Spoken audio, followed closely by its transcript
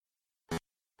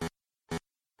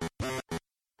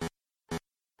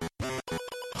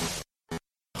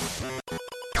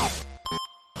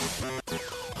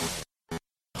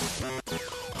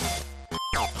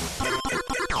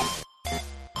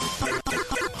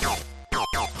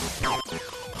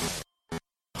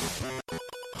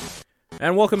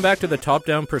And welcome back to the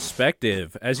top-down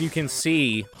perspective. As you can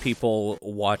see, people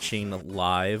watching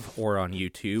live or on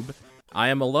YouTube, I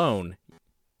am alone.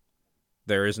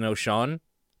 There is no Sean.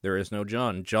 There is no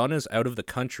John. John is out of the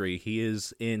country. He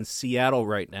is in Seattle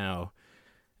right now,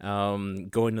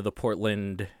 going to the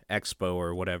Portland Expo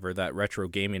or whatever, that retro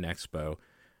gaming expo,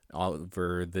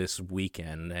 over this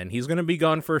weekend. And he's going to be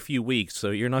gone for a few weeks, so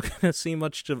you're not going to see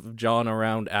much of John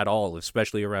around at all,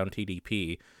 especially around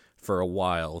TDP, for a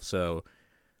while. So,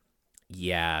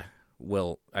 yeah,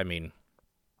 well, I mean,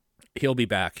 he'll be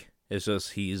back. It's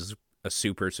just he's a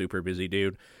super, super busy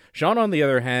dude. Sean, on the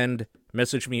other hand,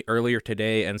 messaged me earlier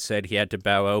today and said he had to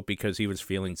bow out because he was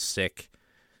feeling sick.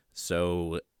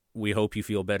 So we hope you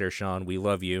feel better, Sean. We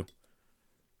love you.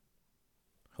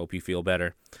 Hope you feel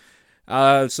better.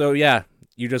 So yeah,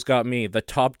 you just got me. The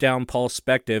top-down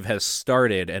perspective has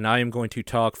started, and I am going to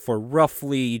talk for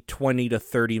roughly 20 to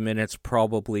 30 minutes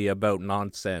probably about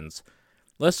nonsense.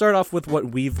 Let's start off with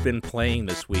what we've been playing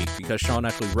this week, because Sean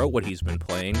actually wrote what he's been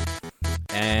playing,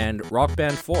 and Rock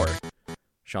Band 4.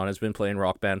 Sean has been playing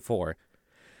Rock Band 4.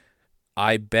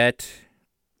 I bet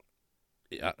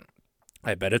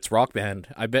it's Rock Band.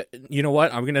 You know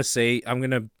what? I'm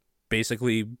going to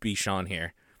basically be Sean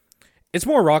here. It's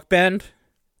more Rock Band,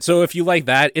 so if you like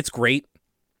that, it's great.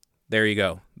 There you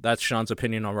go. That's Sean's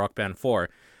opinion on Rock Band 4.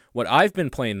 What I've been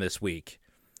playing this week,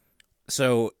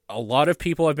 so a lot of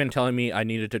people have been telling me I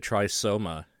needed to try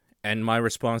Soma, and my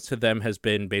response to them has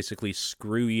been basically,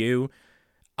 screw you.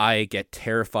 I get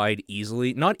terrified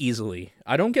easily. Not easily.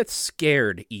 I don't get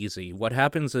scared easy. What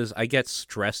happens is I get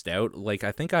stressed out. Like,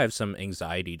 I think I have some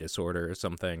anxiety disorder or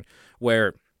something,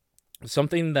 where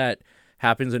something that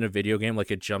happens in a video game,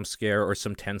 like a jump scare or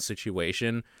some tense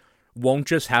situation, won't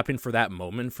just happen for that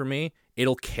moment for me.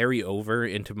 It'll carry over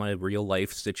into my real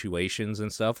life situations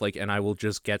and stuff, like, and I will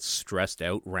just get stressed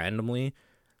out randomly,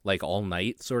 like all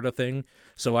night sort of thing.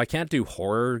 So I can't do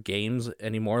horror games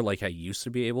anymore like I used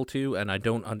to be able to, and I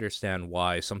don't understand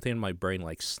why. Something in my brain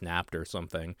like snapped or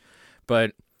something.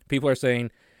 But people are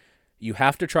saying, you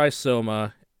have to try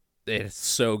Soma. It's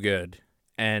so good.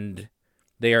 And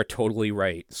they are totally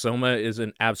right. Soma is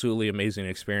an absolutely amazing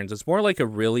experience. It's more like a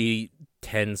really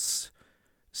tense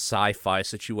sci-fi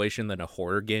situation than a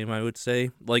horror game, I would say.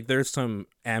 Like, there's some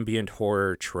ambient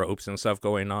horror tropes and stuff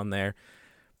going on there.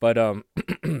 But,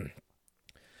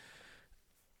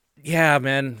 yeah,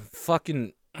 man,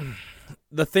 fucking,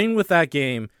 the thing with that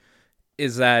game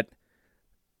is that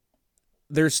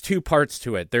there's two parts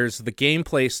to it. There's the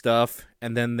gameplay stuff,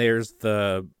 and then there's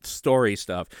the story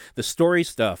stuff. The story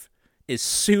stuff is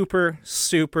super,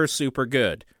 super, super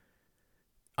good.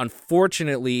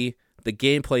 Unfortunately, the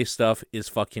gameplay stuff is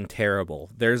fucking terrible.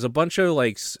 There's a bunch of,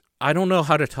 like, I don't know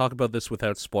how to talk about this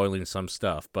without spoiling some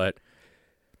stuff, but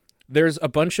there's a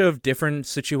bunch of different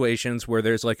situations where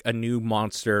there's, like, a new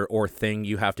monster or thing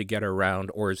you have to get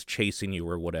around or is chasing you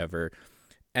or whatever.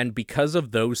 And because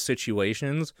of those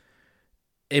situations,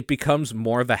 it becomes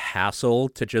more of a hassle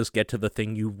to just get to the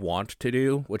thing you want to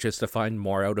do, which is to find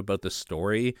more out about the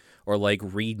story or, like,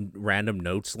 read random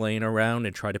notes laying around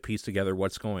and try to piece together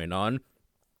what's going on.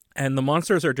 And the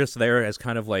monsters are just there as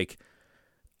kind of like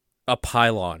a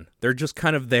pylon. They're just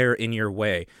kind of there in your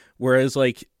way. Whereas,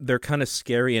 like, they're kind of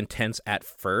scary and tense at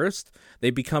first.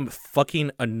 They become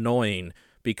fucking annoying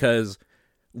because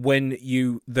when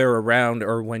they're around,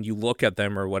 or when you look at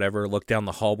them or whatever, look down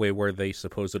the hallway where they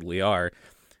supposedly are,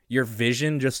 your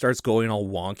vision just starts going all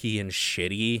wonky and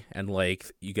shitty, and, like,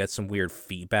 you get some weird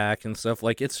feedback and stuff.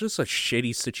 Like, it's just a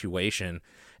shitty situation.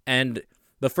 And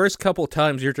the first couple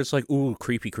times, you're just like, ooh,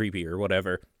 creepy, or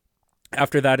whatever.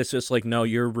 After that, it's just like, no,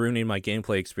 you're ruining my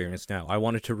gameplay experience now. I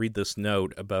wanted to read this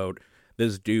note about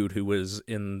this dude who was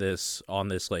on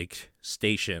this, like,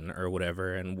 station or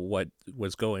whatever, and what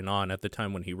was going on at the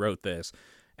time when he wrote this.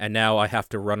 And now I have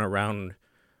to run around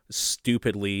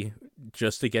stupidly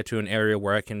just to get to an area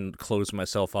where I can close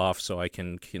myself off so I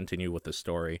can continue with the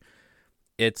story.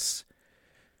 It's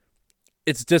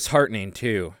disheartening,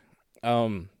 too.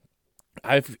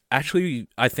 I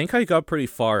think I got pretty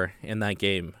far in that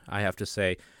game, I have to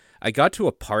say. I got to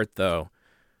a part, though,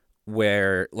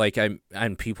 where, like,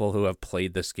 and people who have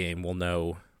played this game will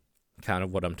know kind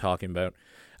of what I'm talking about.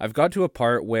 I've got to a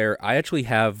part where I actually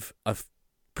have a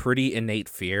pretty innate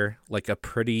fear, like a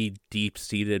pretty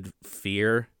deep-seated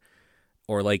fear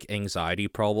or, like, anxiety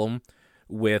problem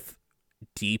with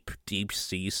deep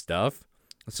sea stuff.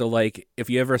 So, like, if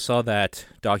you ever saw that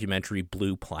documentary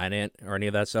Blue Planet or any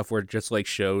of that stuff where it just, like,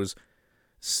 shows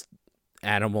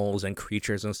animals and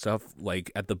creatures and stuff,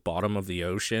 like, at the bottom of the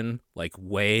ocean, like,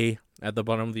 way at the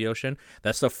bottom of the ocean,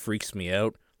 that stuff freaks me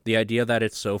out. The idea that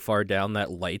it's so far down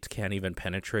that light can't even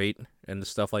penetrate and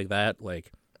stuff like that,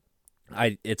 like,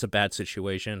 it's a bad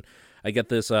situation. I get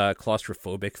this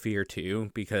claustrophobic fear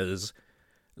too, because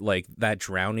like that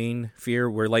drowning fear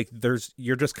where like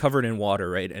you're just covered in water,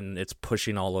 right? And it's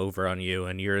pushing all over on you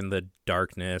and you're in the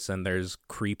darkness and there's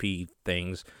creepy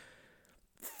things.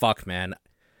 Fuck, man.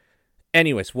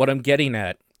 Anyways, what I'm getting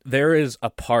at, there is a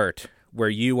part where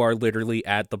you are literally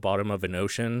at the bottom of an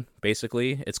ocean,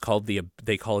 basically. It's called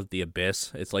they call it the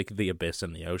abyss. It's like the abyss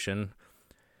in the ocean.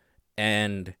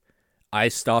 And I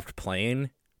stopped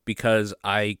playing because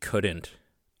I could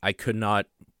not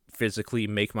physically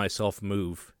make myself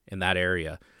move in that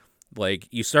area. Like,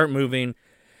 you start moving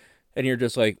and you're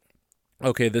just like,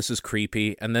 okay, this is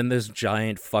creepy. And then this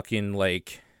giant fucking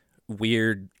like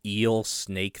weird eel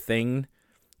snake thing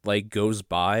like goes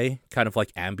by kind of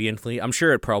like ambiently. I'm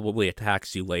sure it probably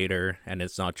attacks you later and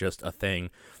it's not just a thing,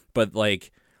 but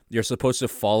like you're supposed to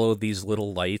follow these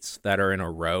little lights that are in a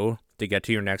row to get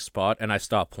to your next spot, and I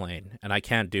stopped playing and I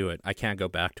can't do it. I can't go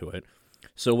back to it.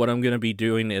 So what I'm going to be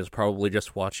doing is probably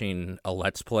just watching a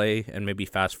Let's Play and maybe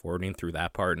fast forwarding through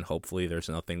that part, and hopefully there's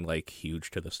nothing like huge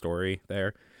to the story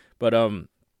there. But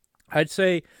I'd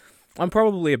say I'm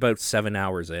probably about 7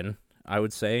 hours in, I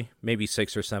would say, maybe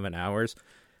 6 or 7 hours.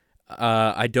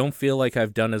 I don't feel like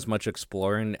I've done as much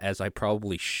exploring as I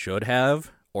probably should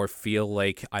have or feel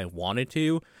like I wanted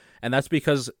to. And that's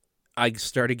because I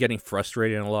started getting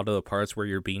frustrated in a lot of the parts where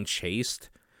you're being chased.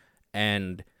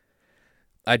 And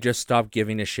I just stopped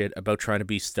giving a shit about trying to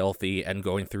be stealthy and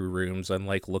going through rooms and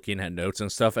like looking at notes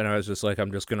and stuff. And I was just like,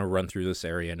 I'm just going to run through this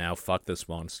area now. Fuck this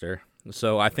monster.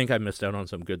 So I think I missed out on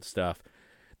some good stuff.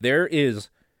 There is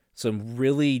some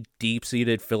really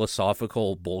deep-seated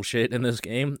philosophical bullshit in this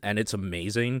game, and it's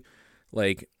amazing.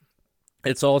 Like,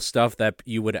 it's all stuff that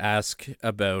you would ask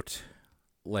about,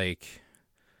 like,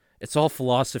 it's all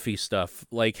philosophy stuff.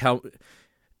 Like, how,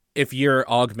 if you're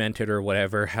augmented or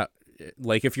whatever, how,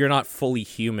 like, if you're not fully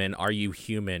human, are you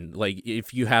human? Like,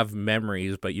 if you have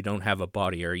memories but you don't have a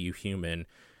body, are you human?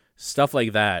 Stuff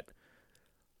like that.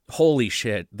 Holy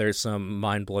shit, there's some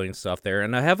mind-blowing stuff there.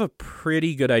 And I have a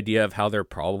pretty good idea of how they're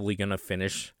probably going to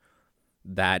finish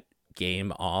that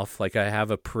game off. Like, I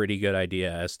have a pretty good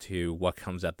idea as to what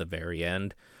comes at the very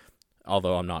end.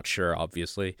 Although I'm not sure,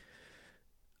 obviously.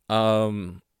 Yeah,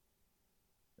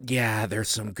 there's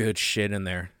some good shit in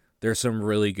there. There's some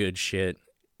really good shit.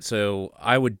 So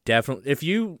I would definitely, if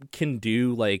you can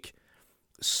do, like,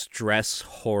 stress,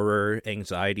 horror,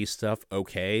 anxiety stuff,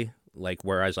 okay. Like,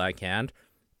 whereas I can't.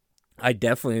 I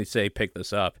definitely say pick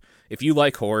this up. If you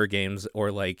like horror games,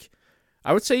 or like,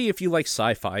 I would say if you like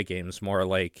sci-fi games, more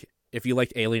like if you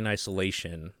like Alien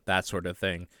Isolation, that sort of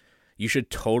thing, you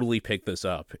should totally pick this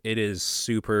up. It is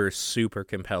super, super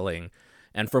compelling.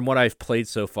 And from what I've played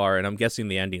so far, and I'm guessing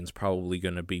the ending's probably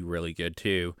going to be really good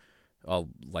too. I'll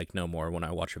like know more when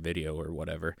I watch a video or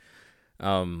whatever.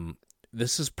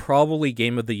 This is probably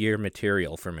Game of the Year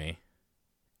material for me.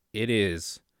 It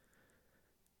is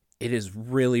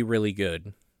really, really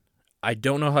good. I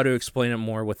don't know how to explain it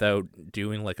more without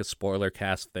doing like a spoiler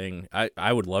cast thing.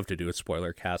 I would love to do a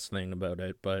spoiler cast thing about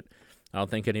it, but I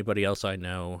don't think anybody else I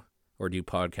know or do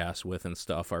podcasts with and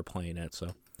stuff are playing it.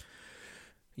 So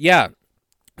yeah,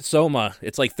 Soma,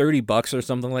 it's like $30 or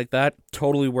something like that.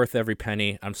 Totally worth every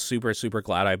penny. I'm super, super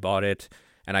glad I bought it,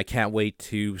 and I can't wait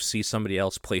to see somebody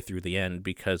else play through the end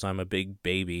because I'm a big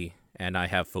baby and I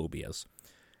have phobias.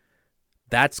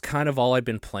 That's kind of all I've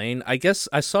been playing. I guess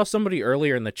I saw somebody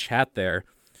earlier in the chat there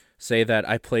say that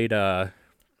I played that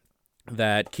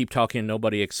Keep Talking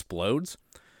Nobody Explodes.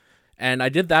 And I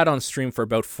did that on stream for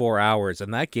about 4 hours,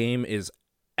 and that game is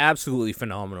absolutely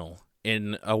phenomenal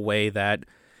in a way that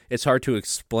it's hard to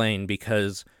explain,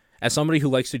 because as somebody who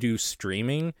likes to do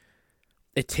streaming,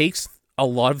 it takes a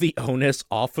lot of the onus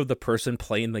off of the person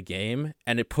playing the game,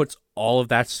 and it puts all of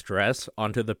that stress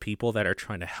onto the people that are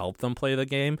trying to help them play the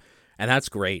game. And that's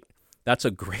great. That's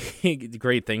a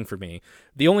great thing for me.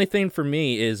 The only thing for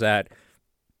me is that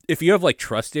if you have like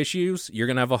trust issues, you're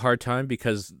going to have a hard time,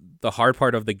 because the hard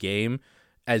part of the game,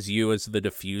 as the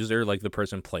diffuser, like the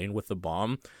person playing with the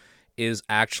bomb, is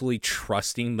actually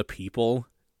trusting the people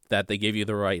that they give you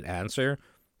the right answer.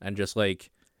 And just like,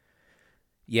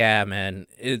 yeah, man,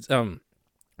 it's,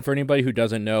 for anybody who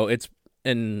doesn't know, it's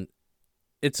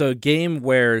a game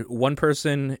where one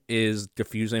person is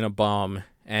defusing a bomb,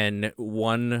 and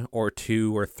 1 or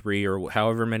 2 or 3 or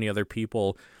however many other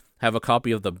people have a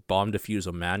copy of the bomb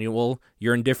diffuser manual.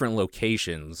 You're in different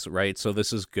locations, right? So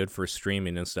this is good for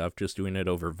streaming and stuff, just doing it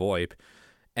over VoIP.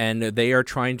 And you're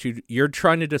trying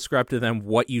to describe to them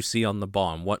what you see on the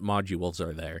bomb, what modules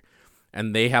are there.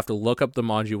 And they have to look up the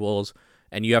modules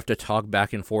and you have to talk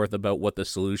back and forth about what the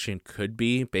solution could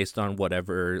be based on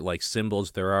whatever like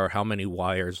symbols there are, how many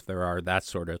wires there are, that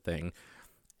sort of thing.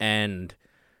 And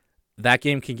that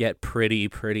game can get pretty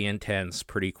intense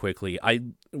pretty quickly.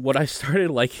 What I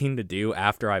started liking to do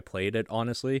after I played it,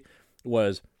 honestly,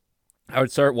 was I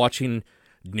would start watching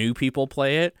new people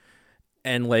play it,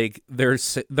 and like they're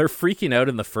freaking out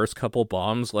in the first couple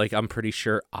bombs, like I'm pretty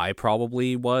sure I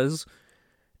probably was,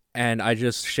 and I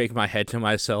just shake my head to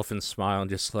myself and smile and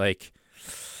just like,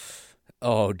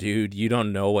 oh dude, you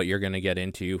don't know what you're gonna get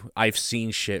into. I've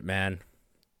seen shit, man.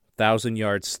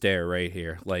 1,000-yard stare right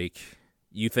here. Like,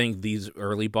 you think these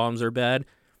early bombs are bad?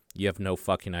 You have no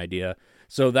fucking idea.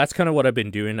 So that's kind of what I've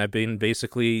been doing. I've been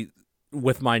basically,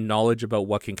 with my knowledge about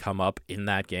what can come up in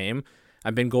that game,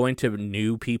 I've been going to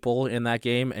new people in that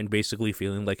game and basically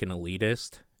feeling like an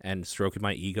elitist and stroking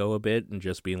my ego a bit and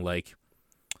just being like,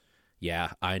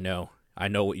 yeah, I know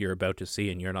what you're about to see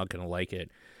and you're not going to like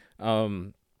it.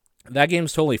 That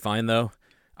game's totally fine though.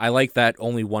 I like that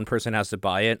only one person has to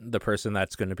buy it, the person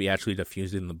that's going to be actually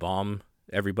defusing the bomb.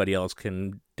 Everybody else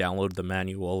can download the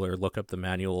manual or look up the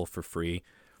manual for free.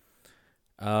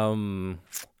 Yeah,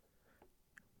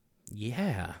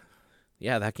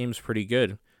 that game's pretty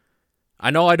good. I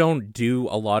know I don't do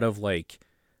a lot of like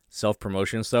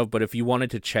self-promotion stuff, but if you wanted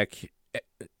to check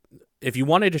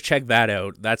that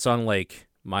out, that's on like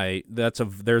there's a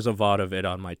VOD of it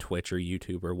on my Twitch or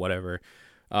YouTube or whatever.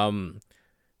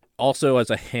 Also as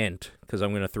a hint, because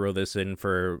I'm going to throw this in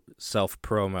for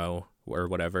self-promo or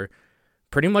whatever,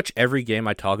 pretty much every game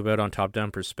I talk about on Top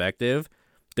Down Perspective,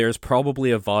 there's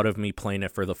probably a VOD of me playing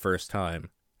it for the first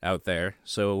time out there.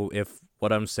 So if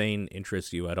what I'm saying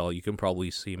interests you at all, you can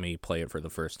probably see me play it for the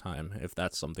first time, if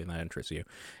that's something that interests you.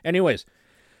 Anyways,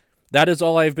 that is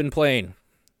all I've been playing.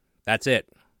 That's it.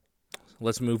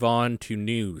 Let's move on to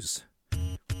news.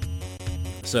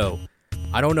 So,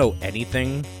 I don't know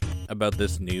anything about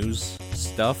this news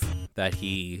stuff that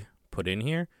he put in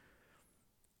here.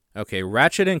 Okay,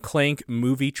 Ratchet and Clank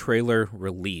movie trailer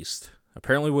released.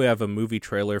 Apparently we have a movie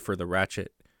trailer for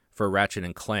Ratchet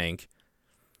and Clank.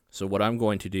 So what I'm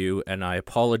going to do, and I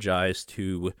apologize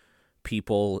to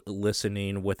people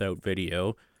listening without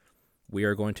video, we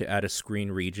are going to add a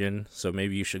screen region, so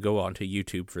maybe you should go onto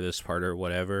YouTube for this part or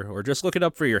whatever, or just look it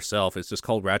up for yourself. It's just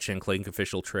called Ratchet and Clank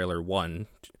Official Trailer 1,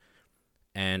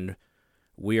 and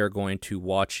we are going to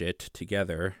watch it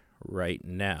together right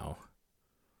now.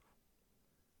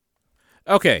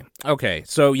 Okay,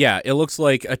 so yeah, it looks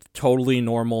like a totally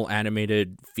normal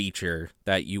animated feature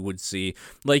that you would see.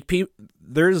 Like,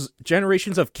 there's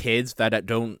generations of kids that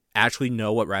don't actually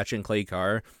know what Ratchet and Clank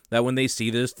are, that when they see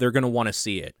this, they're going to want to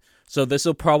see it. So this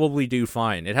will probably do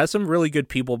fine. It has some really good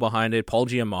people behind it. Paul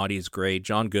Giamatti's great.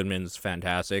 John Goodman's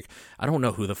fantastic. I don't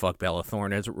know who the fuck Bella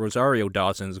Thorne is. Rosario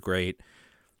Dawson's great.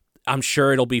 I'm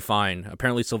sure it'll be fine.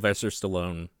 Apparently Sylvester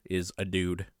Stallone is a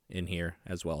dude in here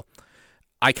as well.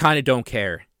 I kind of don't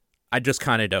care. I just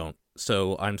kind of don't.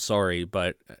 So I'm sorry,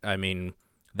 but I mean,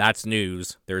 that's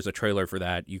news. There's a trailer for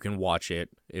that. You can watch it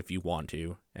if you want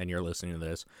to, and you're listening to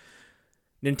this.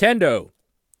 Nintendo,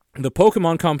 the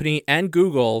Pokemon Company, and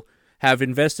Google have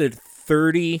invested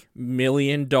 $30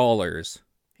 million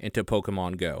into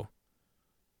Pokemon Go.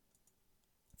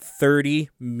 $30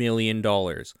 million.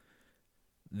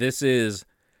 This is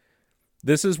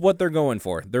what they're going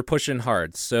for. They're pushing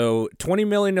hard. So $20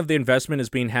 million of the investment is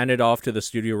being handed off to the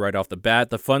studio right off the bat.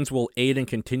 The funds will aid in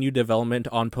continued development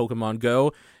on Pokemon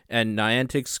Go and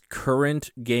Niantic's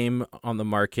current game on the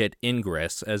market,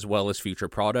 Ingress, as well as future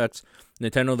products.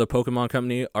 Nintendo, the Pokemon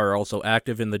Company, are also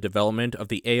active in the development of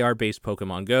the AR-based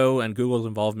Pokemon Go, and Google's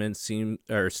involvement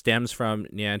stems from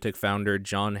Niantic founder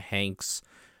John Hanks'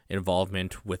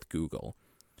 involvement with Google.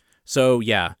 So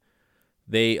yeah,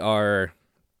 they're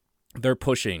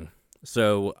pushing.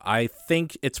 So I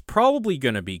think it's probably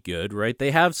going to be good, right?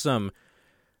 They have some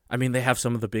of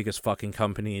the biggest fucking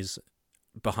companies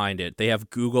behind it. They have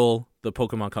Google, the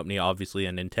Pokemon Company, obviously,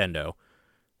 and Nintendo.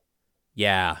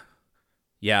 Yeah,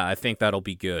 I think that'll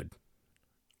be good.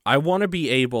 I want to be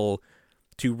able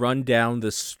to run down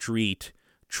the street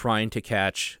trying to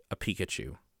catch a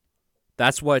Pikachu.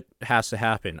 That's what has to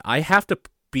happen. I have to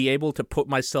be able to put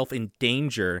myself in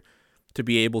danger to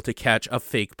be able to catch a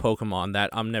fake Pokemon that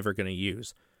I'm never going to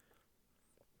use.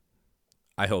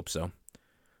 I hope so.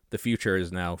 The future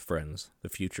is now, friends. The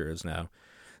future is now.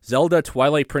 Zelda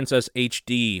Twilight Princess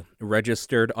HD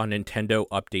registered on Nintendo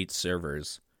Update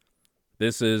servers.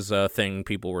 This is a thing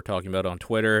people were talking about on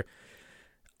Twitter.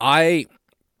 I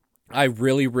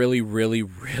really, really, really,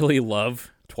 really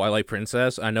love Twilight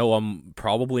Princess. I know I'm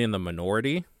probably in the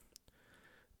minority,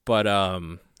 but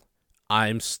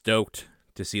I'm stoked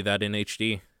to see that in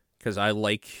HD, because I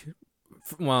like,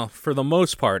 well, for the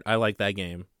most part, I like that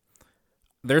game.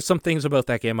 There's some things about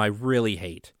that game I really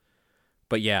hate,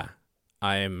 but yeah,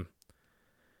 I'm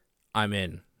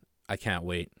in. I can't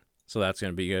wait. So that's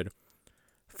going to be good.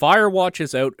 Firewatch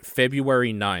is out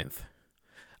February 9th.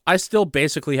 I still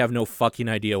basically have no fucking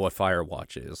idea what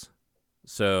Firewatch is.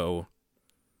 So,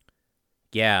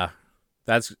 yeah,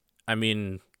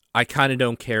 I kind of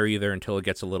don't care either until it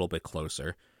gets a little bit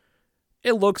closer.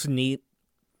 It looks neat.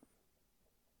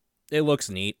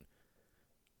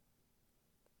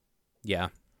 Yeah.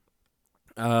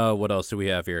 What else do we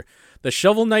have here? The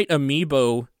Shovel Knight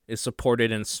amiibo is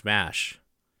supported in Smash.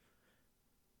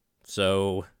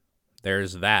 So,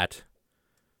 there's that.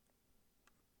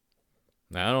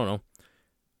 I don't know.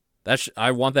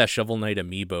 I want that Shovel Knight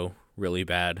amiibo really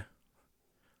bad.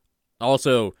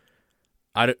 Also,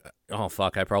 oh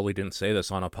fuck, I probably didn't say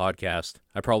this on a podcast.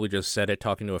 I probably just said it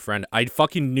talking to a friend. I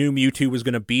fucking knew Mewtwo was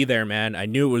going to be there, man. I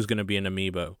knew it was going to be an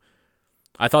amiibo.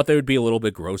 I thought they would be a little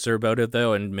bit grosser about it,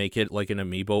 though, and make it like an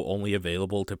amiibo only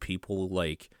available to people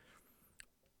like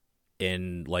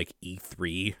in like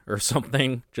E3 or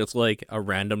something, just like a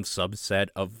random subset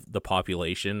of the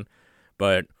population.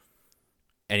 But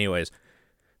anyways,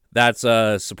 that's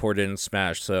supported in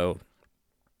Smash, so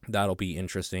that'll be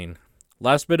interesting.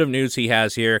 Last bit of news he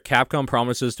has here. Capcom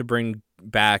promises to bring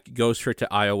back Ghost Trick to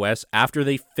iOS after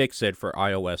they fix it for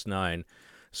iOS 9.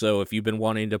 So if you've been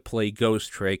wanting to play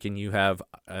Ghost Trick and you have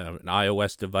an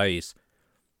iOS device,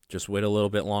 just wait a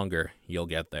little bit longer. You'll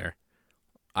get there.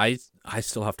 I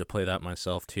still have to play that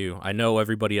myself, too. I know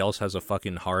everybody else has a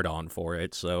fucking hard-on for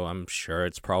it, so I'm sure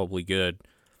it's probably good.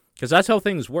 Because that's how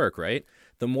things work, right?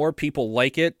 The more people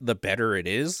like it, the better it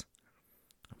is.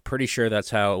 I'm pretty sure that's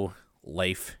how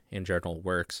life in general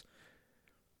works.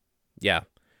 Yeah.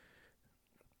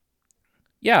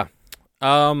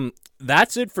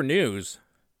 That's it for news.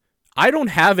 I don't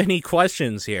have any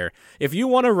questions here. If you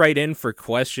want to write in for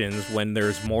questions when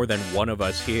there's more than one of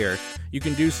us here, you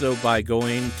can do so by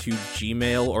going to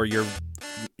Gmail or your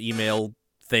email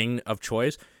thing of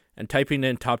choice and typing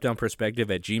in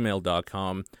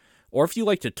topdownperspective@gmail.com. Or if you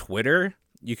like to Twitter,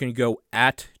 you can go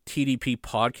at TDP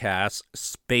Podcast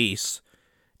space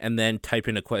and then type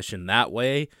in a question that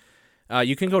way.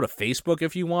 You can go to Facebook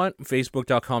if you want,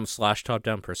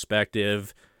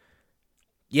 facebook.com/topdownperspective.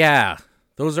 Yeah,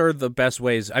 those are the best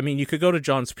ways. I mean, you could go to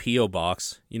John's P.O.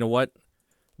 Box. You know what?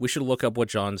 We should look up what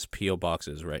John's P.O. Box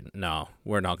is right now. No,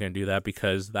 we're not going to do that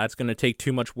because that's going to take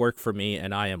too much work for me,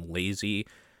 and I am lazy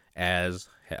as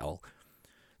hell.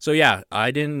 So yeah,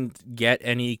 I didn't get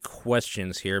any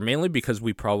questions here, mainly because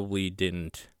we probably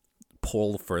didn't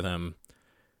pull for them.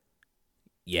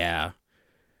 Yeah.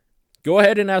 Go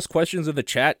ahead and ask questions in the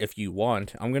chat if you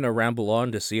want. I'm going to ramble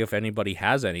on to see if anybody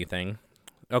has anything.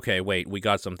 Okay, wait, we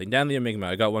got something. Down the Enigma,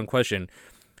 I got one question.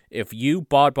 If you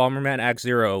bought Bomberman Act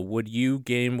Zero, would you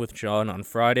game with John on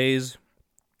Fridays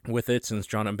with it, since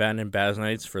John abandoned Baz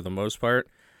Nights for the most part?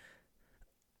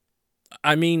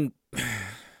 I mean,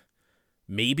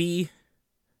 maybe.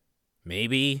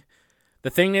 The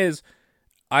thing is,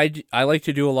 I like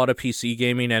to do a lot of PC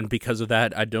gaming, and because of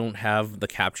that, I don't have the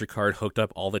capture card hooked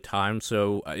up all the time,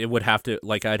 so it would have to,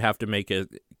 I'd have to make a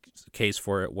case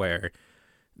for it where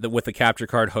with the capture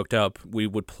card hooked up, we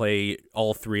would play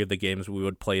all three of the games we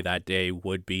would play that day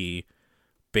would be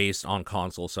based on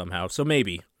console somehow. So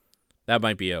maybe that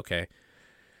might be okay.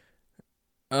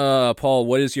 Paul,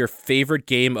 what is your favorite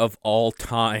game of all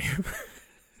time?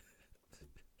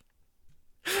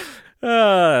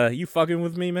 You fucking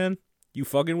with me, man? You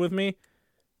fucking with me?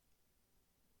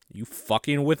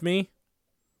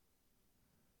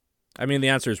 I mean, the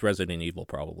answer is Resident Evil,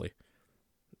 probably.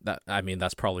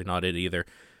 That's probably not it either.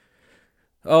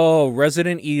 Oh,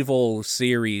 Resident Evil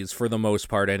series for the most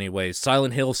part anyways.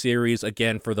 Silent Hill series,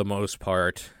 again, for the most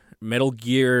part. Metal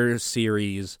Gear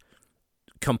series,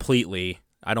 completely.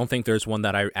 I don't think there's one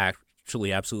that I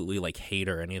actually absolutely, hate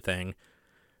or anything.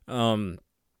 I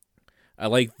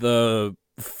like the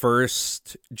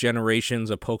first generations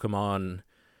of Pokemon.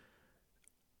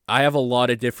 I have a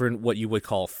lot of different, what you would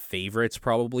call favorites,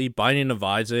 probably. Binding of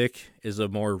Isaac is a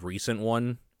more recent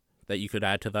one that you could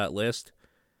add to that list.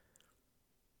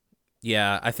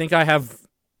 Yeah, I think I have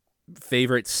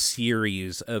favorite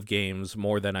series of games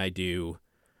more than I do,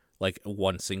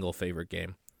 one single favorite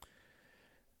game.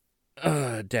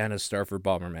 Dan is star for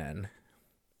Bomberman.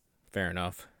 Fair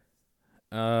enough.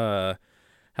 How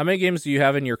many games do you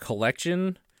have in your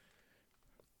collection?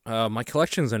 My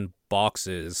collection's in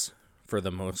boxes for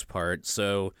the most part,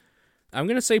 so I'm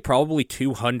going to say probably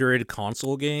 200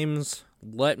 console games.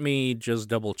 Let me just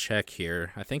double check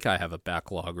here. I think I have a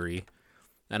backloggery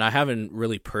and I haven't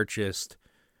really purchased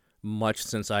much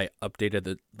since I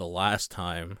updated the last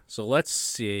time. So let's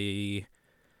see.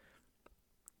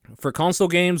 For console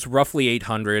games, roughly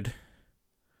 800.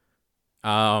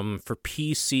 For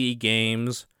PC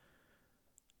games,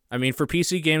 for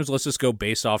PC games, let's just go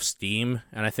based off Steam,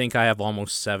 and I think I have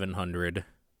almost 700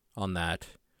 on that.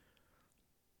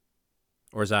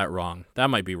 Or is that wrong? That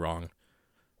might be wrong.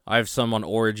 I have some on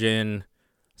Origin,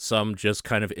 some just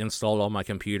kind of installed on my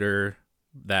computer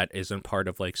that isn't part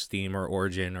of like Steam or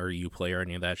Origin or Uplay or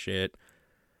any of that shit.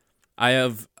 I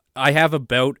have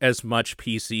about as much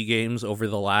PC games over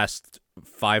the last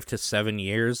 5 to 7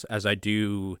 years as I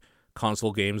do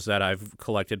console games that I've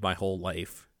collected my whole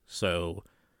life. So,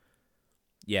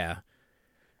 yeah.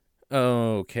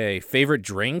 Okay, favorite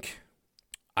drink?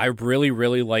 I really,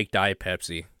 really like Diet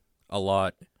Pepsi a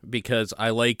lot because I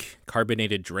like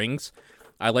carbonated drinks.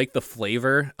 I like the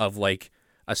flavor of like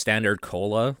a standard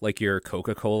cola, like your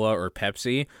Coca-Cola or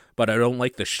Pepsi, but I don't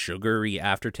like the sugary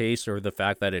aftertaste or the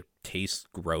fact that it tastes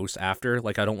gross after.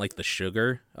 Like, I don't like the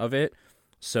sugar of it.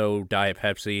 So, Diet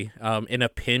Pepsi. In a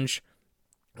pinch,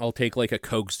 I'll take like a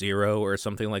Coke Zero or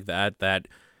something like that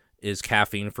is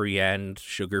caffeine-free and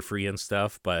sugar-free and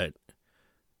stuff, but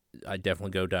I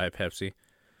definitely go Diet Pepsi.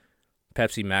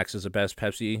 Pepsi Max is the best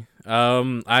Pepsi.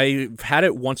 I've had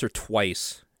it once or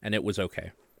twice, and it was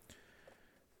okay.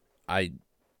 I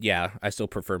still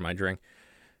prefer my drink.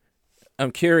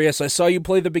 I'm curious, I saw you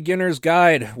play The Beginner's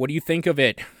Guide. What do you think of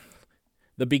it?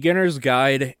 The Beginner's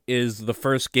Guide is the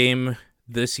first game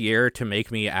this year to make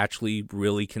me actually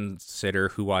really consider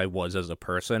who I was as a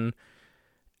person.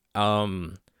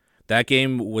 That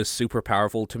game was super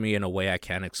powerful to me in a way I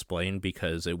can't explain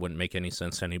because it wouldn't make any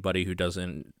sense to anybody who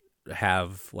doesn't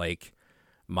have like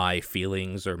my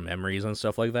feelings or memories and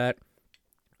stuff like that.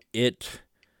 It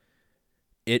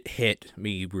hit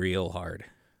me real hard.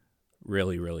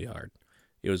 Really, really hard.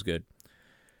 It was good.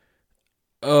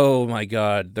 Oh my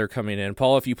god, they're coming in.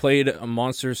 Paul, if you played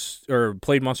Monster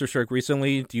Strike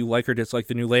recently, do you like or dislike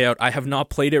the new layout? I have not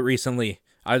played it recently.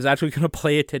 I was actually going to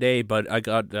play it today, but I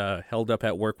got held up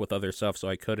at work with other stuff, so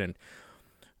I couldn't.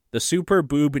 The Super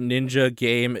Boob Ninja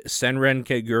game, Senran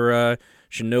Kagura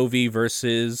Shinobi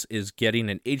Versus, is getting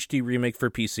an HD remake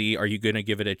for PC. Are you going to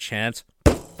give it a chance?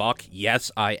 Fuck,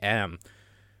 yes, I am.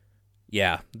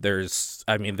 Yeah, there's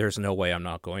no way I'm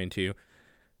not going to.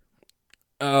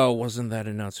 Oh, wasn't that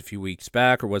announced a few weeks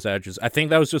back, or was that just... I think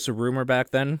that was just a rumor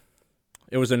back then.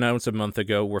 It was announced a month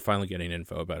ago. We're finally getting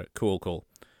info about it. Cool.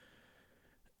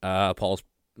 Paul's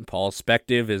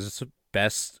Spective is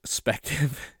best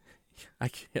Spective.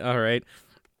 All right.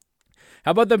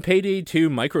 How about the Payday 2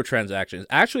 microtransactions?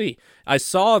 Actually, I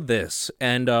saw this,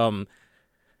 and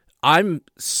I'm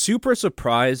super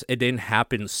surprised it didn't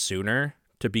happen sooner,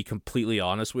 to be completely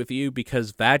honest with you,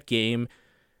 because that game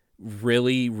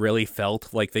really, really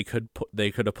felt like they could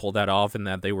have pulled that off and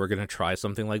that they were going to try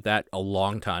something like that a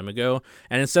long time ago.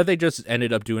 And instead they just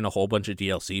ended up doing a whole bunch of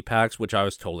DLC packs, which I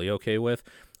was totally okay with.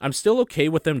 I'm still okay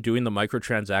with them doing the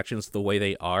microtransactions the way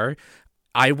they are.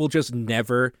 I will just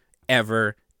never,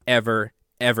 ever, ever,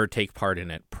 ever take part in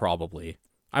it, probably.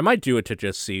 I might do it to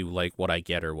just see like what I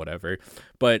get or whatever.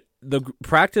 But the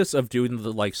practice of doing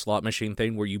the like slot machine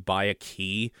thing where you buy a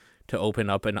key to open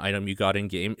up an item you got in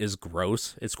game is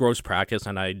gross. It's gross practice,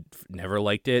 and I never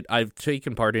liked it. I've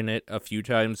taken part in it a few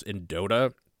times in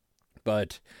Dota,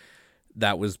 but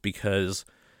that was because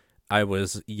I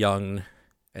was young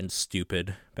and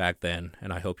stupid back then,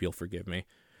 and I hope you'll forgive me.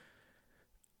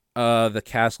 The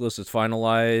cast list is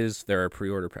finalized. There are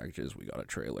pre-order packages. We got a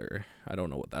trailer. I don't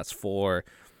know what that's for.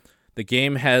 The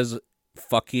game has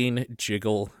fucking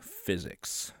jiggle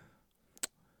physics.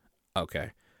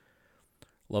 Okay.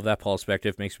 Love that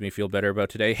perspective. Makes me feel better about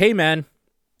today. Hey, man,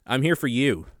 I'm here for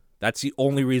you. That's the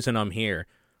only reason I'm here.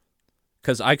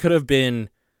 Because I could have been...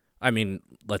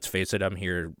 let's face it, I'm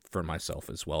here for myself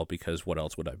as well, because what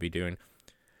else would I be doing?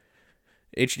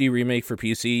 HD remake for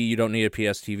PC, you don't need a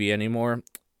PS TV anymore.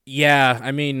 Yeah,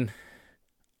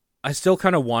 I still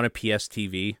kind of want a PS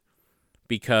TV,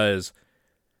 because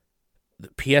the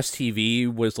PS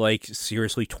TV was like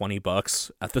seriously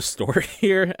 $20 at the store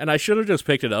here, and I should have just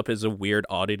picked it up as a weird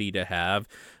oddity to have,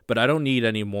 but I don't need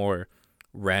any more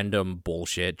random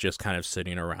bullshit just kind of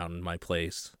sitting around my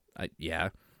place.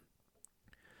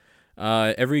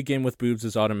 Every game with boobs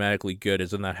is automatically good.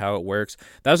 Isn't that how it works?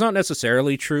 That's not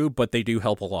necessarily true, but they do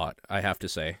help a lot, I have to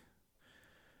say.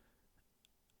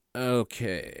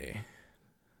 Okay.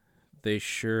 They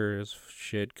sure as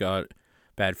shit got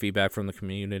bad feedback from the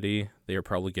community. They are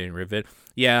probably getting rid of it.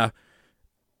 Yeah,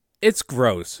 it's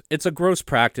gross. It's a gross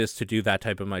practice to do that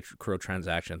type of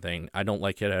microtransaction thing. I don't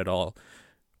like it at all.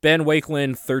 Ben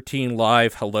Wakeland 13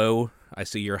 live. Hello. I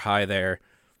see you're high there.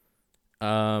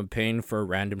 Paying for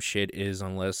random shit is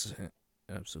unless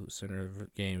absolute center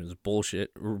of game is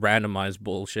bullshit. Randomized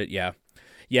bullshit. Yeah.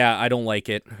 Yeah, I don't like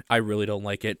it. I really don't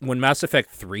like it. When Mass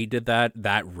Effect 3 did that,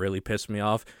 that really pissed me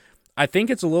off. I think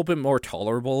it's a little bit more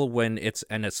tolerable when it's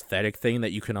an aesthetic thing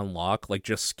that you can unlock, like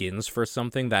just skins for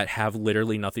something that have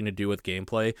literally nothing to do with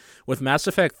gameplay. With Mass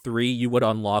Effect 3, you would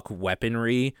unlock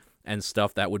weaponry and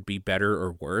stuff that would be better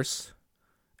or worse,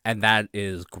 and that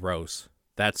is gross.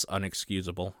 That's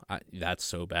unexcusable. That's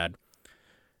so bad.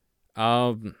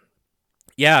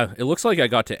 Yeah, it looks like I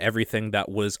got to everything that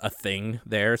was a thing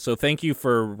there. So thank you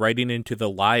for writing into the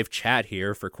live chat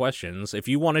here for questions. If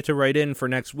you wanted to write in for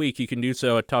next week, you can do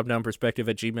so at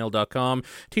topdownperspective@gmail.com,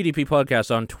 TDP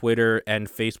Podcast on Twitter, and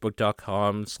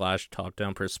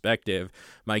facebook.com/topdownperspective.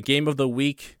 My game of the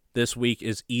week this week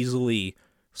is easily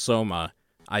Soma.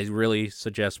 I really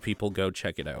suggest people go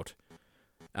check it out.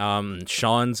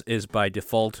 Sean's is by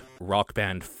default Rock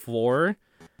Band 4.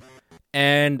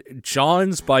 And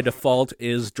John's, by default,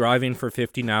 is driving for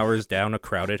 15 hours down a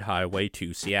crowded highway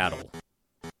to Seattle.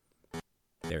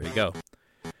 There you go.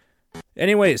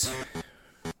 Anyways,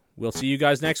 we'll see you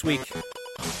guys next week.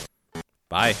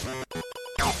 Bye.